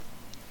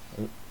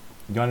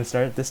You want to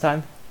start this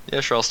time?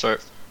 Yeah, sure, I'll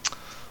start.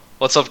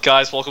 What's up,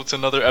 guys? Welcome to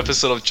another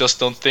episode of Just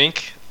Don't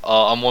Think.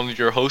 I'm one of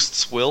your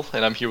hosts, Will,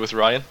 and I'm here with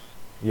Ryan.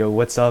 Yo,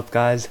 what's up,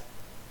 guys?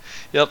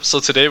 Yep, so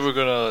today we're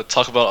gonna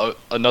talk about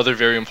another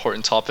very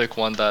important topic,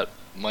 one that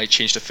might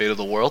change the fate of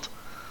the world.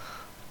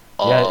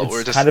 Yeah, We're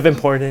it's kind just. of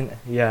important.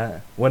 Yeah,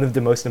 one of the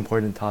most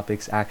important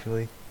topics,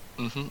 actually.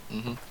 Mhm,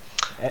 mhm.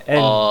 And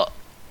Uh,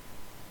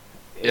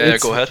 yeah,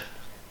 it's go ahead.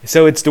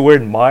 so it's the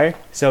word mar.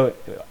 So,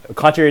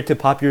 contrary to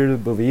popular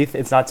belief,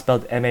 it's not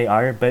spelled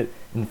M-A-R, but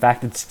in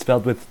fact, it's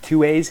spelled with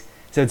two A's.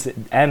 So it's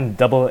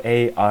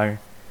M-double-A-R.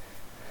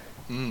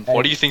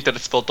 Why do you think that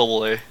it's spelled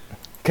double A?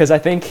 Because I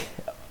think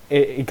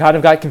it kind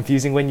of got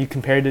confusing when you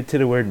compared it to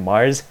the word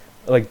Mars,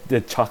 like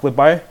the chocolate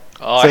bar.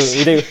 Oh, I So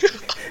see. they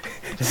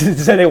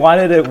so they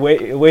wanted a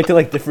way to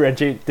like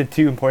differentiate the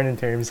two important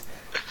terms.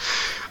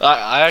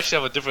 I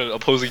actually have a different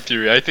opposing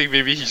theory. I think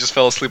maybe he just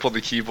fell asleep on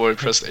the keyboard and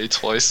pressed A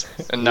twice,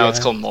 and now it's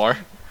Yeah. called Mar.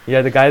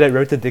 Yeah, the guy that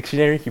wrote the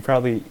dictionary, he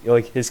probably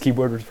like his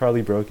keyboard was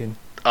probably broken.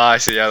 I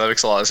see. Yeah, that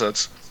makes a lot of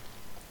sense.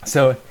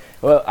 So,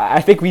 well,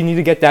 I think we need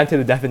to get down to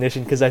the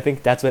definition because I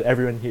think that's what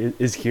everyone here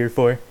is here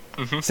for.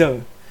 Mhm.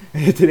 So,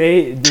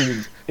 today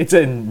it's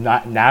a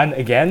noun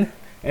again,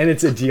 and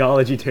it's a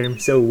geology term.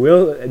 So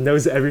Will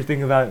knows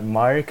everything about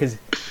Mar because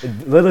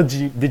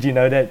did you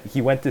know that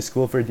he went to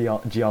school for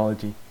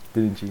geology,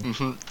 didn't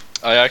you?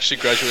 I actually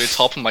graduated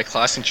top of my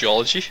class in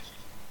geology.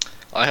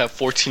 I have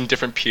 14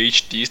 different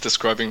PhDs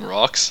describing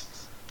rocks.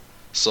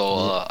 So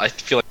Ye- I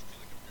feel like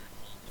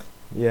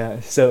Yeah.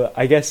 So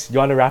I guess you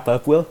want to wrap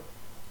up, Will,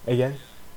 again.